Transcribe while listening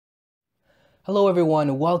Hello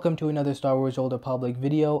everyone, welcome to another Star Wars Old Republic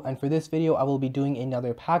video, and for this video I will be doing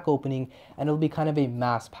another pack opening, and it'll be kind of a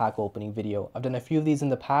mass pack opening video. I've done a few of these in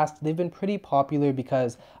the past. They've been pretty popular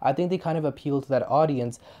because I think they kind of appeal to that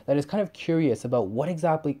audience that is kind of curious about what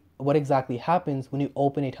exactly happens when you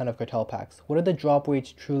open a ton of cartel packs. What are the drop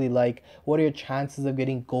rates truly like? What are your chances of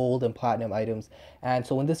getting gold and platinum items? And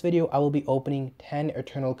so in this video I will be opening 10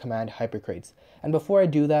 Eternal Command Hyper Crates. And before I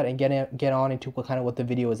do that and get on into what the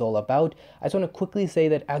video is all about, I just want to quickly say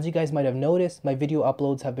that, as you guys might have noticed, my video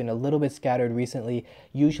uploads have been a little bit scattered recently.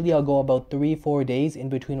 Usually I'll go about 3-4 days in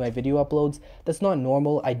between my video uploads. That's not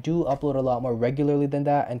normal. I do upload a lot more regularly than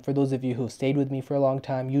that, and for those of you who've stayed with me for a long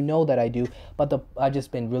time, you know that I do, but I've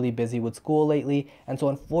just been really busy with school lately, and so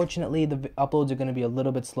unfortunately the uploads are going to be a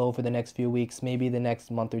little bit slow for the next few weeks, maybe the next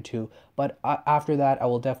month or two, but after that I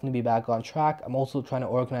will definitely be back on track. I'm also trying to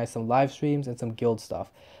organize some live streams and some guild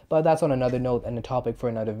stuff, but that's on another note and a topic for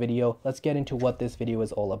another video. Let's get into what this video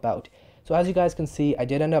is all about. So as you guys can see, I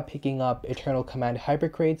did end up picking up Eternal Command Hyper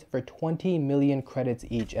Crates for 20 million credits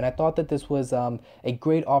each, and I thought that this was a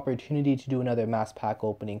great opportunity to do another mass pack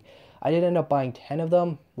opening. I did end up buying 10 of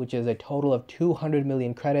them, which is a total of 200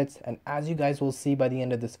 million credits, and as you guys will see by the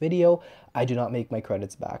end of this video, I do not make my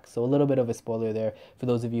credits back. So a little bit of a spoiler there for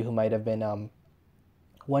those of you who might have been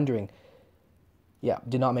wondering. Yeah,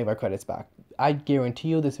 did not make my credits back. I guarantee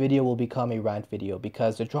you this video will become a rant video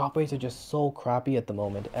because the drop rates are just so crappy at the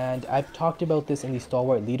moment, and I've talked about this in the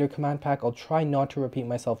Stalwart Leader Command pack. I'll try not to repeat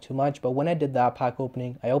myself too much, but when I did that pack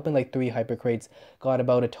opening, I opened like 3 hyper crates, got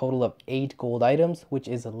about a total of 8 gold items, which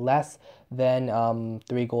is less than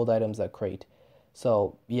 3 gold items a crate.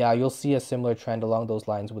 So yeah, you'll see a similar trend along those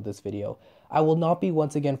lines with this video. I will not be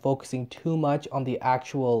once again focusing too much on the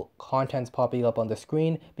actual contents popping up on the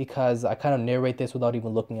screen because I kind of narrate this without even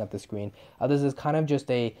looking at the screen. This is kind of just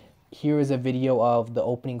here is a video of the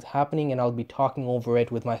openings happening, and I'll be talking over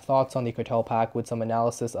it with my thoughts on the cartel pack with some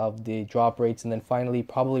analysis of the drop rates, and then finally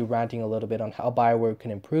probably ranting a little bit on how BioWare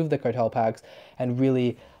can improve the cartel packs and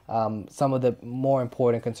really some of the more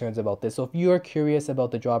important concerns about this. So if you're curious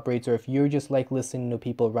about the drop rates, or if you're just like listening to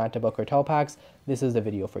people rant about cartel packs, this is the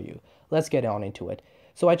video for you. Let's get on into it.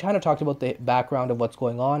 So I kind of talked about the background of what's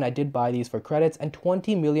going on. I did buy these for credits, and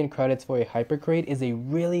 20 million credits for a hyper crate is a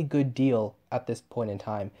really good deal at this point in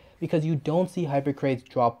time, because you don't see hyper crates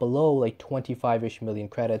drop below like 25-ish million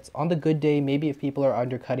credits. On the good day, maybe if people are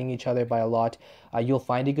undercutting each other by a lot, you'll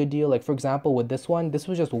find a good deal. Like for example with this one, this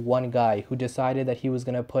was just one guy who decided that he was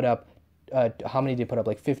going to put up, how many did he put up?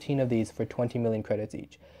 Like 15 of these for 20 million credits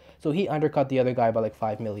each. So he undercut the other guy by like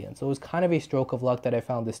 5 million. So it was kind of a stroke of luck that I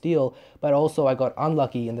found this deal, but also I got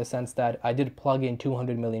unlucky in the sense that I did plug in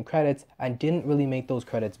 200 million credits and didn't really make those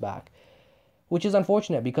credits back, which is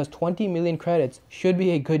unfortunate because 20 million credits should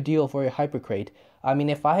be a good deal for a hyper crate. I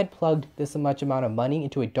mean, if I had plugged this much amount of money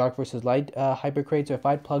into a Dark versus Light hyper crates, or if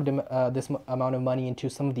I had plugged this amount of money into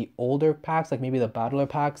some of the older packs, like maybe the Battler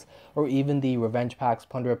packs, or even the Revenge packs,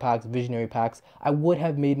 Plunderer packs, Visionary packs, I would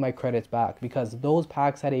have made my credits back because those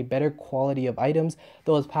packs had a better quality of items,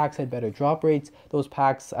 those packs had better drop rates, those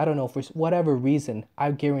packs, I don't know, for whatever reason,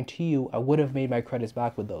 I guarantee you I would have made my credits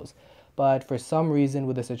back with those. But for some reason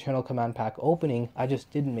with this Eternal Command pack opening, I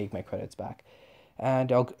just didn't make my credits back.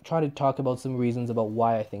 And I'll try to talk about some reasons about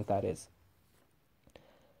why I think that is.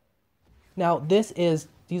 Now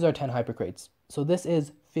these are 10 hyper crates. So this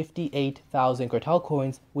is 58,000 Cartel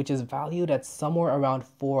Coins, which is valued at somewhere around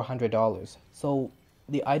 $400. So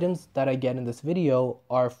the items that I get in this video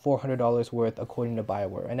are $400 worth according to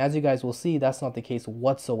BioWare. And as you guys will see, that's not the case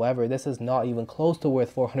whatsoever. This is not even close to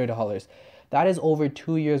worth $400. That is over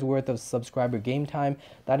 2 years worth of subscriber game time.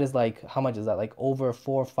 That is like, how much is that? Like over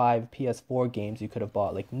 4 or 5 PS4 games you could have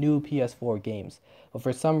bought, like new PS4 games. But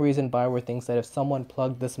for some reason, BioWare thinks that if someone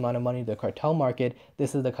plugged this amount of money to the cartel market,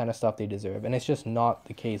 this is the kind of stuff they deserve. And it's just not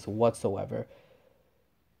the case whatsoever.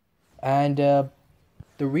 And the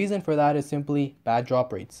reason for that is simply bad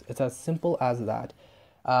drop rates. It's as simple as that.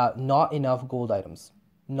 Not enough gold items.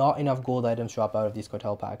 Not enough gold items drop out of these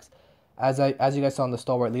cartel packs. As you guys saw in the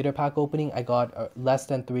Stalwart Leader pack opening, I got less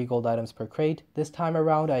than 3 gold items per crate. This time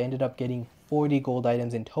around, I ended up getting 40 gold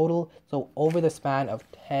items in total. So over the span of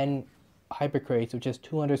 10 hyper crates, which is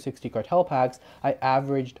 260 cartel packs, I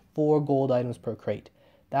averaged 4 gold items per crate.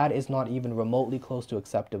 That is not even remotely close to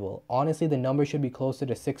acceptable. Honestly, the number should be closer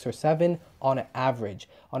to 6 or 7 on average.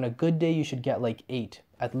 On a good day, you should get like 8,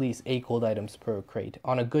 at least 8 gold items per crate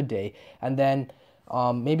on a good day. And then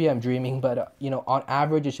maybe I'm dreaming, but you know, on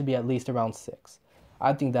average it should be at least around 6.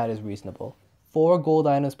 I think that is reasonable. 4 gold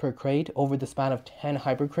items per crate over the span of 10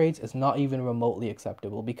 hyper crates is not even remotely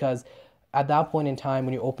acceptable, because at that point in time,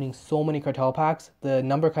 when you're opening so many cartel packs, the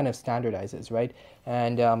number kind of standardizes, right?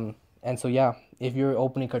 And so yeah, if you're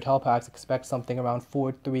opening cartel packs, expect something around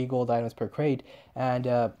 4-3 gold items per crate. And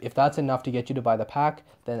if that's enough to get you to buy the pack,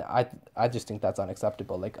 then I just think that's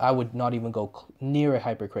unacceptable. Like, I would not even go near a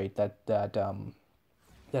hyper crate that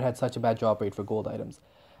had such a bad drop rate for gold items.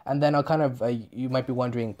 And then I'll kind of, you might be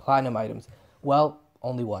wondering, platinum items. Well,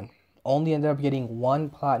 only one. Only ended up getting one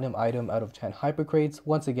platinum item out of 10 hyper crates.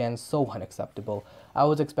 Once again, so unacceptable. I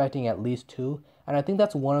was expecting at least 2. And I think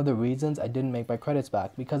that's one of the reasons I didn't make my credits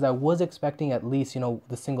back, because I was expecting at least, you know,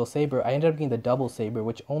 the single saber. I ended up getting the double saber,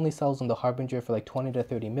 which only sells on the Harbinger for like 20 to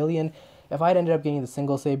 30 million. If I'd ended up getting the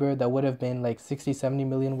single saber, that would have been like 60-70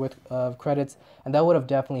 million worth of credits, and that would have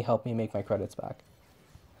definitely helped me make my credits back.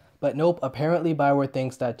 But nope, apparently Bioware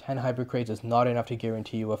thinks that 10 hyper crates is not enough to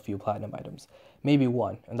guarantee you a few platinum items. Maybe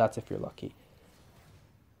one, and that's if you're lucky.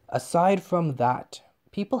 Aside from that,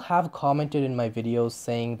 people have commented in my videos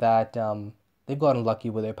saying that they've gotten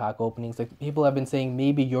lucky with their pack openings. Like, people have been saying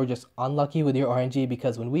maybe you're just unlucky with your RNG,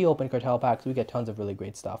 because when we open cartel packs, we get tons of really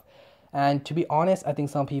great stuff. And to be honest, I think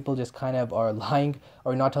some people just kind of are lying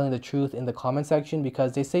or not telling the truth in the comment section,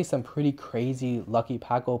 because they say some pretty crazy lucky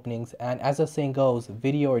pack openings. And as the saying goes,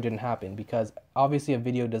 video or didn't happen, because obviously a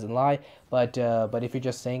video doesn't lie. But if you're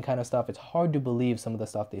just saying kind of stuff, it's hard to believe some of the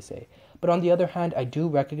stuff they say. But on the other hand, I do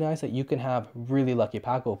recognize that you can have really lucky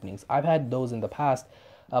pack openings. I've had those in the past.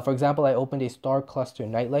 For example, I opened a Star Cluster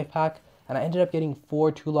Nightlife pack, and I ended up getting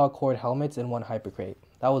 4 2-log cord helmets and 1 hyper crate.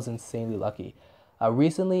 That was insanely lucky.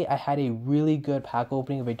 Recently, I had a really good pack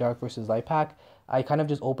opening of a Dark vs. Light pack. I kind of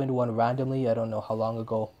just opened one randomly. I don't know how long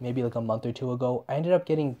ago, maybe like a month or 2 ago. I ended up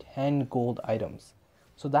getting 10 gold items.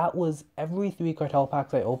 So that was every 3 cartel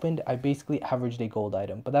packs I opened, I basically averaged a gold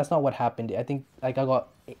item. But that's not what happened. I think like I got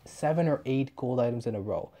 7 or 8 gold items in a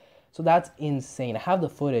row. So that's insane. I have the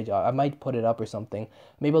footage. I might put it up or something.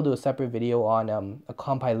 Maybe I'll do a separate video on a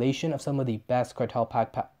compilation of some of the best cartel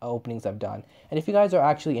pack openings I've done. And if you guys are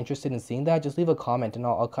actually interested in seeing that, just leave a comment, and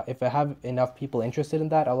if I have enough people interested in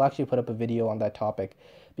that, I'll actually put up a video on that topic,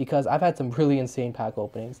 because I've had some really insane pack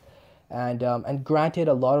openings. And granted,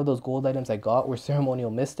 a lot of those gold items I got were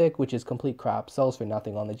Ceremonial Mystic, which is complete crap, sells for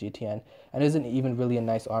nothing on the GTN, and isn't even really a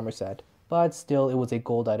nice armor set. But still, it was a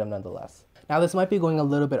gold item nonetheless. Now, this might be going a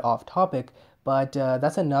little bit off topic, but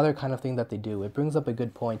that's another kind of thing that they do. It brings up a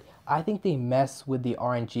good point. I think they mess with the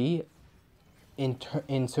RNG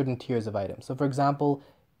in certain tiers of items. So for example,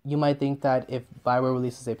 you might think that if Bioware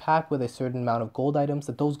releases a pack with a certain amount of gold items,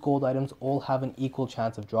 that those gold items all have an equal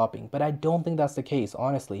chance of dropping. But I don't think that's the case,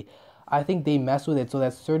 honestly. I think they mess with it so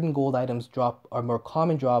that certain gold items are more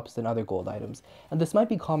common drops than other gold items. And this might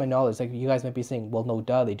be common knowledge, like you guys might be saying, well, no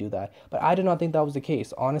duh, they do that. But I did not think that was the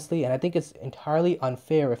case, honestly, and I think it's entirely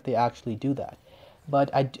unfair if they actually do that. But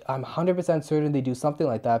I'm 100% certain they do something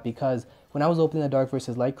like that, because when I was opening the Dark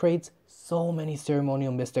vs. Light crates, so many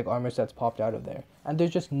Ceremonial Mystic armor sets popped out of there. And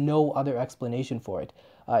there's just no other explanation for it.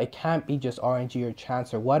 It can't be just RNG or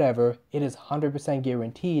chance or whatever. It is 100%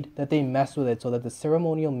 guaranteed that they mess with it so that the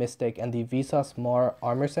Ceremonial Mystic and the Visas Mar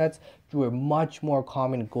armor sets drew much more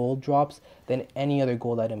common gold drops than any other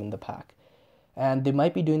gold item in the pack. And they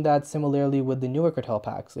might be doing that similarly with the newer cartel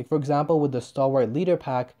packs. Like for example, with the Stalwart Leader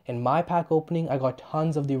pack, in my pack opening, I got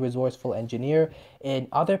tons of the Resourceful Engineer. In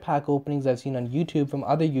other pack openings I've seen on YouTube from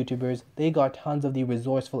other YouTubers, they got tons of the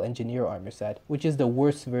Resourceful Engineer armor set, which is the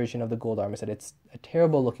worst version of the gold armor set. It's a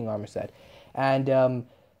terrible looking armor set.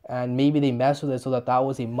 And maybe they messed with it so that that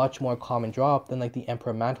was a much more common drop than like the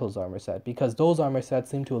Emperor Mantle's armor set, because those armor sets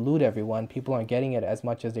seem to elude everyone. People aren't getting it as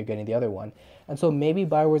much as they're getting the other one. And so maybe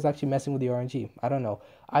Bioware is actually messing with the RNG. I don't know.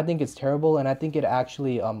 I think it's terrible, and I think it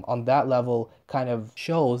actually on that level kind of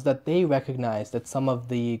shows that they recognize that some of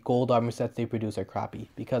the gold armor sets they produce are crappy.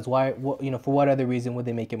 Because for what other reason would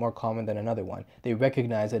they make it more common than another one? They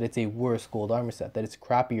recognize that it's a worse gold armor set, that it's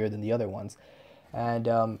crappier than the other ones. And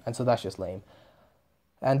so that's just lame.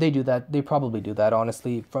 And they do that, they probably do that,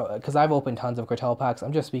 honestly, because I've opened tons of cartel packs.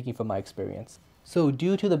 I'm just speaking from my experience. So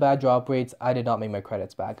due to the bad drop rates, I did not make my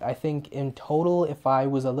credits back. I think in total, if I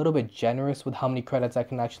was a little bit generous with how many credits I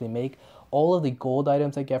can actually make, all of the gold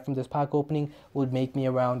items I get from this pack opening would make me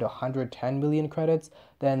around 110 million credits.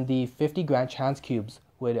 Then the 50 grand chance cubes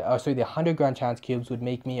would, the 100 grand chance cubes would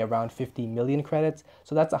make me around 50 million credits.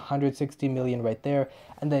 So that's 160 million right there.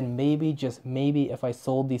 And then maybe, just maybe, if I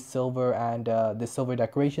sold the silver and the silver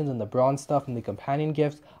decorations and the bronze stuff and the companion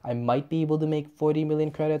gifts, I might be able to make 40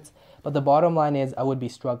 million credits. But the bottom line is I would be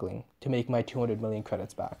struggling to make my 200 million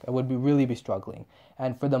credits back. I would really be struggling.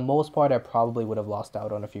 And for the most part, I probably would have lost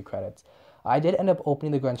out on a few credits. I did end up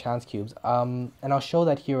opening the Grand Chance Cubes, and I'll show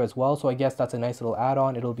that here as well. So I guess that's a nice little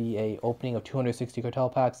add-on. It'll be a opening of 260 Cartel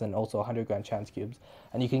packs and also 100 Grand Chance Cubes.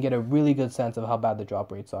 And you can get a really good sense of how bad the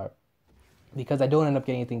drop rates are, because I don't end up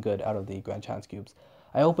getting anything good out of the Grand Chance Cubes.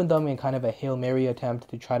 I opened them in kind of a Hail Mary attempt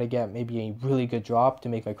to try to get maybe a really good drop to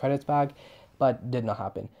make my credits back, but did not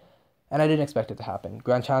happen. And I didn't expect it to happen.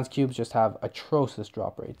 Grand Chance Cubes just have atrocious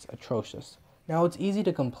drop rates, atrocious. Now, it's easy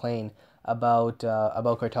to complain about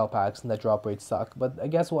Cartel packs and that drop rates suck, but I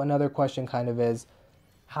guess what another question kind of is,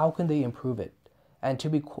 how can they improve it? And to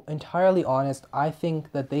be entirely honest, I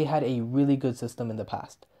think that they had a really good system in the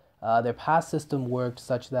past. Their past system worked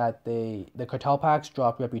such that the Cartel packs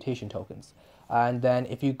dropped reputation tokens. And then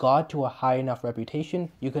if you got to a high enough reputation,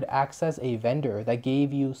 you could access a vendor that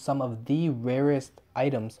gave you some of the rarest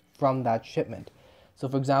items from that shipment. So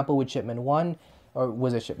for example, with shipment 1, or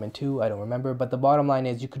was it shipment 2? I don't remember. But the bottom line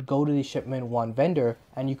is you could go to the shipment 1 vendor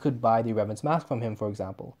and you could buy the Revan's Mask from him, for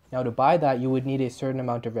example. Now to buy that, you would need a certain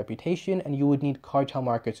amount of reputation and you would need cartel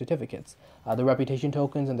market certificates. The reputation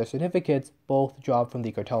tokens and the certificates both drop from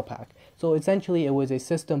the cartel pack. So essentially it was a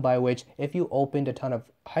system by which if you opened a ton of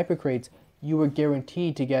hyper crates, you were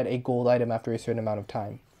guaranteed to get a gold item after a certain amount of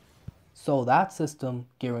time. So that system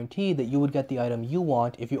guaranteed that you would get the item you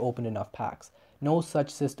want if you opened enough packs. No such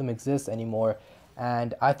system exists anymore,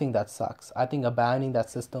 and I think that sucks. I think abandoning that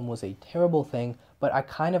system was a terrible thing, but I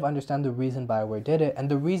kind of understand the reason BioWare did it, and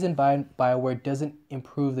the reason BioWare doesn't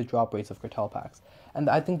improve the drop rates of cartel packs. And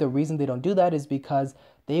I think the reason they don't do that is because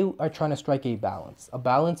they are trying to strike a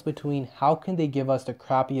balance between how can they give us the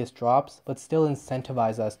crappiest drops but still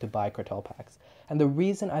incentivize us to buy cartel packs. And the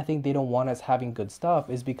reason I think they don't want us having good stuff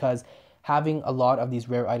is because having a lot of these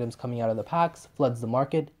rare items coming out of the packs floods the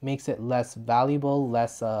market, makes it less valuable,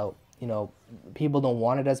 less people don't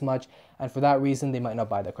want it as much, and for that reason they might not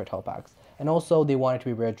buy the cartel packs. And also they want it to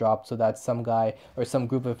be rare dropped so that some guy or some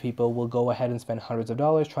group of people will go ahead and spend hundreds of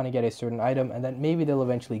dollars trying to get a certain item, and then maybe they'll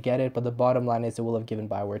eventually get it, but the bottom line is it will have given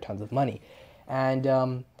BioWare tons of money. And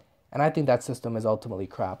I think that system is ultimately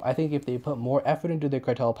crap. I think if they put more effort into their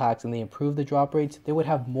cartel packs and they improve the drop rates, they would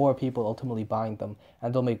have more people ultimately buying them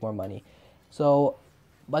and they'll make more money. So,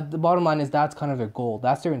 but the bottom line is that's kind of their goal.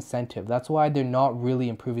 That's their incentive. That's why they're not really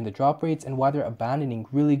improving the drop rates and why they're abandoning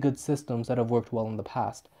really good systems that have worked well in the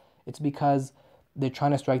past. It's because they're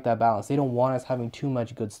trying to strike that balance. They don't want us having too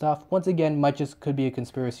much good stuff. Once again, could be a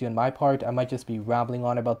conspiracy on my part. I might just be rambling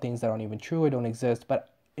on about things that aren't even true or don't exist. But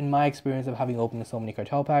in my experience of having opened so many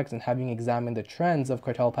cartel packs and having examined the trends of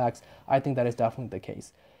cartel packs, I think that is definitely the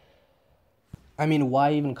case. I mean,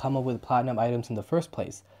 why even come up with platinum items in the first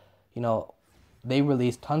place? You know, they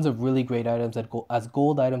released tons of really great items as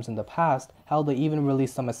gold items in the past. Hell, they even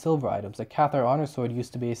released some as silver items. The Cathar Honor Sword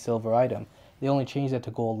used to be a silver item. They only changed it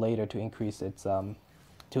to gold later to increase its,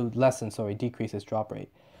 decrease its drop rate.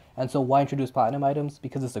 And so why introduce platinum items?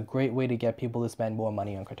 Because it's a great way to get people to spend more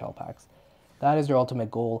money on cartel packs. That is their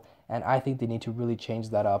ultimate goal, and I think they need to really change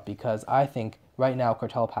that up, because I think right now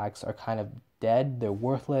cartel packs are kind of dead. They're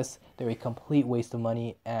worthless. They're a complete waste of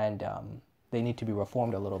money, and they need to be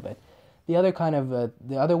reformed a little bit. The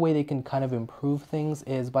other way they can kind of improve things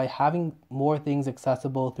is by having more things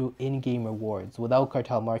accessible through in-game rewards, without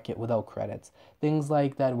cartel market, without credits. Things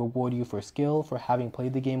like that reward you for skill, for having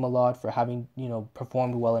played the game a lot, for having,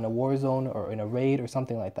 performed well in a war zone or in a raid or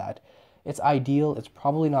something like that. It's ideal. It's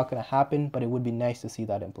probably not going to happen, but it would be nice to see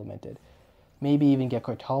that implemented. Maybe even get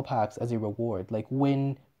cartel packs as a reward, like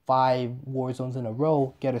win 5 war zones in a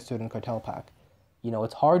row, get a certain cartel pack.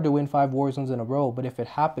 It's hard to win 5 war zones in a row, but if it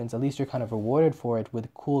happens, at least you're kind of rewarded for it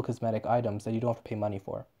with cool cosmetic items that you don't have to pay money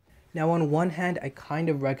for. Now, on one hand, I kind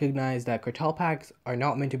of recognize that cartel packs are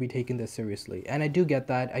not meant to be taken this seriously, and I do get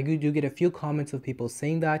that. I do get a few comments of people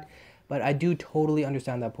saying that, but I do totally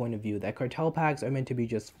understand that point of view, that cartel packs are meant to be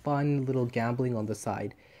just fun little gambling on the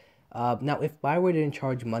side. Now, if BioWare didn't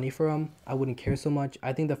charge money for them, I wouldn't care so much.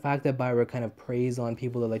 I think the fact that BioWare kind of preys on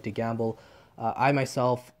people that like to gamble, I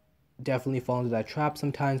myself definitely fall into that trap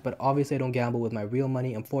sometimes, but obviously I don't gamble with my real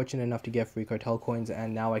money. I'm fortunate enough to get free cartel coins,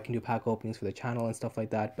 and now I can do pack openings for the channel and stuff like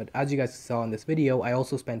that. But as you guys saw in this video, I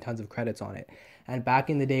also spent tons of credits on it. And back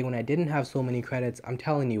in the day when I didn't have so many credits, I'm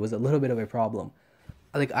telling you, it was a little bit of a problem.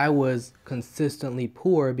 Like, I was consistently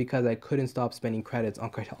poor because I couldn't stop spending credits on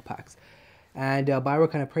cartel packs. And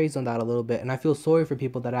BioWare kind of praised on that a little bit, and I feel sorry for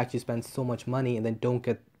people that actually spend so much money and then don't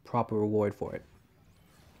get proper reward for it.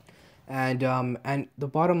 And the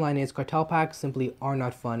bottom line is cartel packs simply are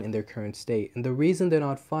not fun in their current state. And the reason they're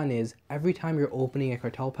not fun is every time you're opening a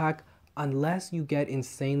cartel pack, unless you get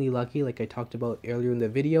insanely lucky, like I talked about earlier in the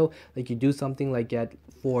video, like you do something like get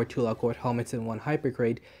 4 Tula Court helmets and 1 hyper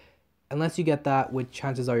crate, unless you get that, which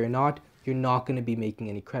chances are you're not, you're not going to be making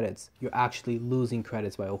any credits. You're actually losing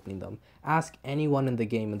credits by opening them. Ask anyone in the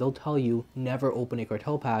game and they'll tell you never open a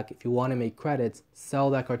cartel pack. If you want to make credits, sell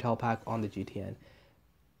that cartel pack on the GTN.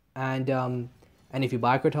 And if you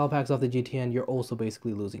buy cartel packs off the GTN, you're also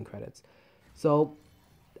basically losing credits. So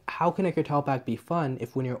how can a cartel pack be fun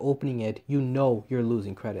if when you're opening it, you know you're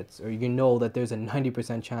losing credits, or you know that there's a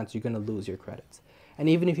 90% chance you're going to lose your credits? And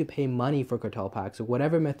even if you pay money for cartel packs or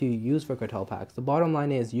whatever method you use for cartel packs, the bottom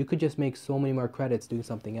line is you could just make so many more credits doing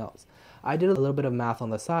something else. I did a little bit of math on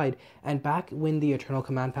the side, and back when the Eternal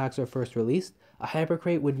Command packs were first released, a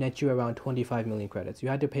Hypercrate would net you around 25 million credits. You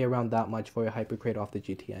had to pay around that much for a Hypercrate off the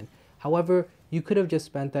GTN. However, you could have just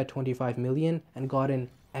spent that 25 million and gotten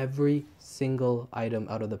every single item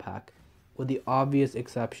out of the pack, with the obvious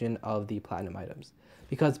exception of the platinum items.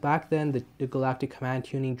 Because back then, the Galactic Command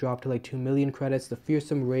tuning dropped to like 2 million credits, the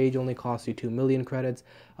Fearsome Rage only cost you 2 million credits,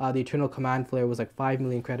 the Eternal Command Flare was like 5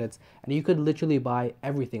 million credits, and you could literally buy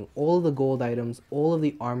everything, all of the gold items, all of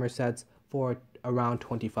the armor sets for around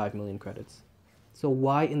 25 million credits. So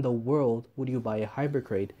why in the world would you buy a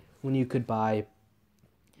Hypercrate when you could buy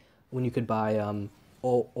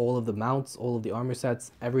all of the mounts, all of the armor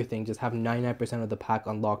sets, everything, just have 99% of the pack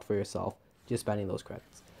unlocked for yourself, just spending those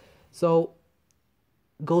credits? So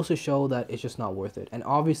goes to show that it's just not worth it. And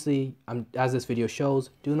obviously, as this video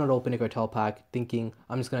shows, do not open a cartel pack thinking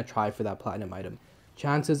I'm just going to try for that platinum item.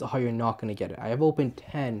 Chances are you're not going to get it. I have opened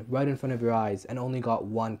 10 right in front of your eyes and only got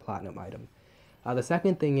one platinum item. The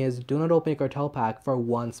second thing is, do not open a cartel pack for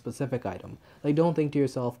one specific item. Like, don't think to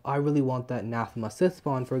yourself, I really want that Nathma Sith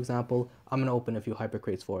spawn, for example, I'm going to open a few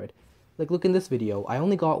Hypercrates for it. Like, look in this video, I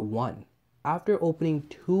only got one. After opening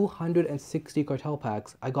 260 cartel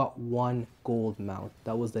packs, I got one gold mount.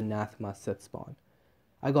 That was the Nathma Sith spawn.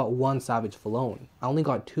 I got one Savage Falone. I only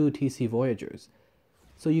got 2 TC Voyagers.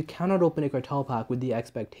 So you cannot open a cartel pack with the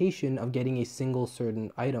expectation of getting a single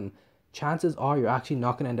certain item. Chances are you're actually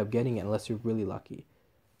not going to end up getting it unless you're really lucky.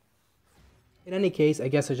 In any case, I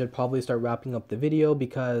guess I should probably start wrapping up the video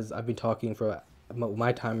because I've been talking for,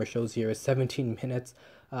 my timer shows here is 17 minutes.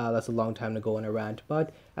 That's a long time to go on a rant,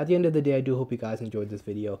 but at the end of the day, I do hope you guys enjoyed this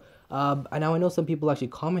video. And now I know some people actually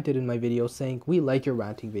commented in my video saying, we like your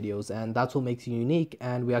ranting videos and that's what makes you unique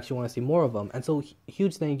and we actually want to see more of them. And so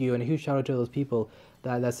huge thank you and a huge shout out to those people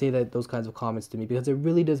that say those kinds of comments to me, because it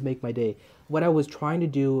really does make my day. What I was trying to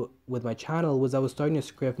do with my channel was I was starting to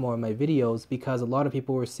script more of my videos because a lot of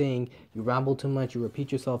people were saying you ramble too much, you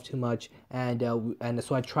repeat yourself too much, and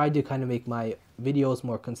so I tried to kind of make my videos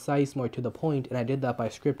more concise, more to the point, and I did that by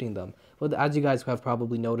scripting them. But as you guys have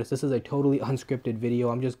probably noticed, this is a totally unscripted video.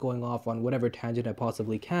 I'm just going off on whatever tangent I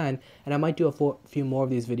possibly can, and I might do a few more of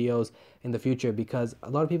these videos in the future because a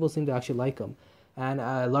lot of people seem to actually like them. And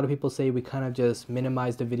a lot of people say we kind of just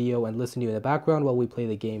minimize the video and listen to you in the background while we play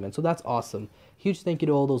the game. And so that's awesome. Huge thank you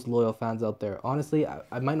to all those loyal fans out there. Honestly,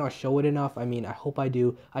 I might not show it enough. I mean, I hope I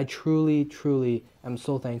do. I truly, truly am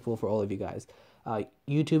so thankful for all of you guys.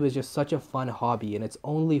 YouTube is just such a fun hobby, and it's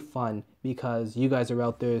only fun because you guys are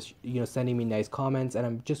out there, sending me nice comments. And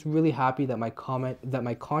I'm just really happy that my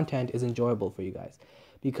content is enjoyable for you guys,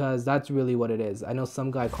 because that's really what it is. I know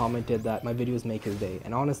some guy commented that my videos make his day,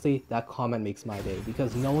 and honestly, that comment makes my day,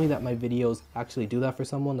 because knowing that my videos actually do that for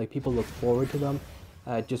someone, like people look forward to them,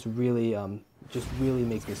 just really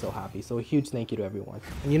makes me so happy. So a huge thank you to everyone.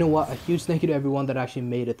 And you know what? A huge thank you to everyone that actually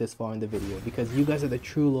made it this far in the video, because you guys are the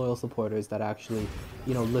true loyal supporters that actually,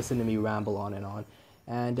 listen to me ramble on and on.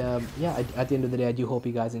 And yeah, at the end of the day, I do hope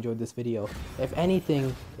you guys enjoyed this video. If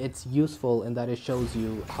anything, it's useful in that it shows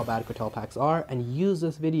you how bad cartel packs are, and use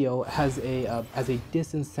this video as a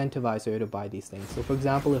disincentivizer to buy these things. So for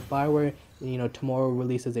example, if I were, tomorrow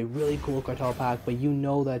releases a really cool cartel pack, but you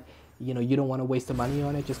know that you don't want to waste the money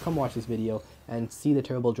on it, just come watch this video and see the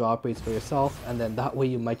terrible drop rates for yourself, and then that way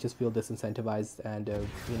you might just feel disincentivized and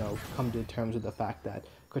come to terms with the fact that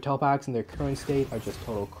cartel packs in their current state are just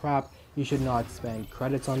total crap. You should not spend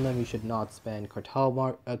credits on them, you should not spend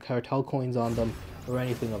cartel coins on them, or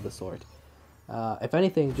anything of the sort. If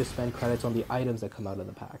anything, just spend credits on the items that come out of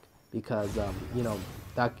the pack, because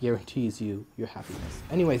that guarantees you your happiness.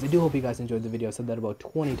 Anyways, I do hope you guys enjoyed the video. I said that about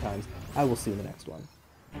 20 times. I will see you in the next one.